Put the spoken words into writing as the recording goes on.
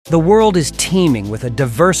The world is teeming with a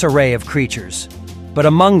diverse array of creatures, but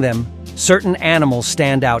among them, certain animals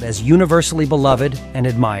stand out as universally beloved and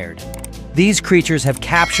admired. These creatures have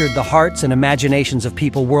captured the hearts and imaginations of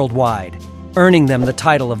people worldwide, earning them the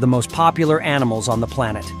title of the most popular animals on the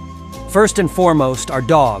planet. First and foremost are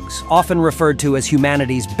dogs, often referred to as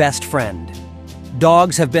humanity's best friend.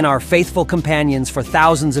 Dogs have been our faithful companions for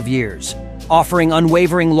thousands of years, offering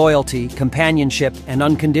unwavering loyalty, companionship, and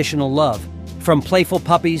unconditional love. From playful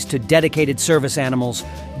puppies to dedicated service animals,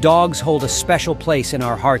 dogs hold a special place in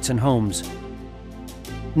our hearts and homes.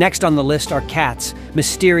 Next on the list are cats,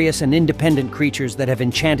 mysterious and independent creatures that have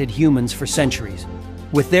enchanted humans for centuries.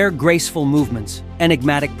 With their graceful movements,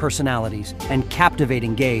 enigmatic personalities, and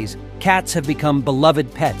captivating gaze, cats have become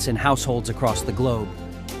beloved pets in households across the globe.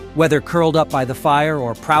 Whether curled up by the fire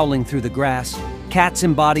or prowling through the grass, cats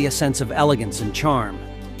embody a sense of elegance and charm.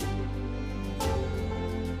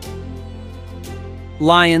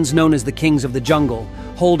 Lions, known as the kings of the jungle,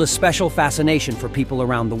 hold a special fascination for people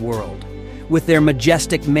around the world. With their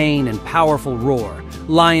majestic mane and powerful roar,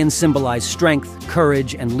 lions symbolize strength,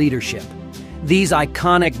 courage, and leadership. These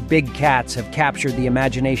iconic big cats have captured the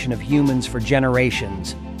imagination of humans for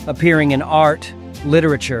generations, appearing in art,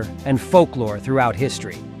 literature, and folklore throughout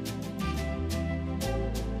history.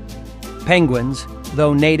 Penguins,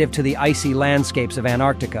 though native to the icy landscapes of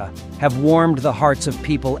Antarctica, have warmed the hearts of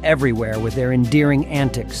people everywhere with their endearing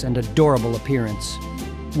antics and adorable appearance.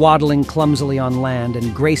 Waddling clumsily on land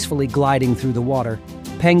and gracefully gliding through the water,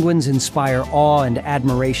 penguins inspire awe and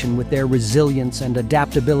admiration with their resilience and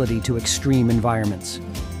adaptability to extreme environments.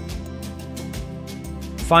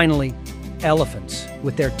 Finally, elephants,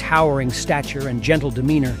 with their towering stature and gentle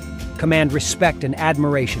demeanor, command respect and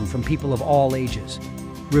admiration from people of all ages.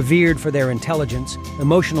 Revered for their intelligence,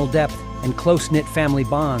 emotional depth, and close-knit family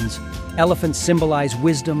bonds, elephants symbolize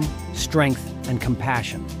wisdom, strength, and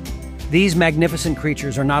compassion. These magnificent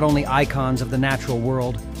creatures are not only icons of the natural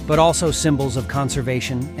world, but also symbols of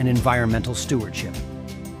conservation and environmental stewardship.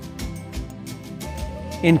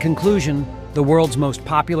 In conclusion, the world's most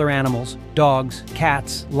popular animals, dogs,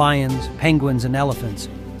 cats, lions, penguins, and elephants,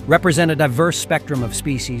 represent a diverse spectrum of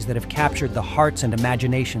species that have captured the hearts and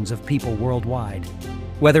imaginations of people worldwide.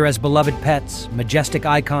 Whether as beloved pets, majestic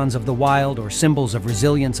icons of the wild, or symbols of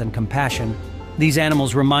resilience and compassion, these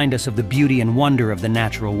animals remind us of the beauty and wonder of the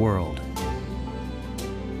natural world.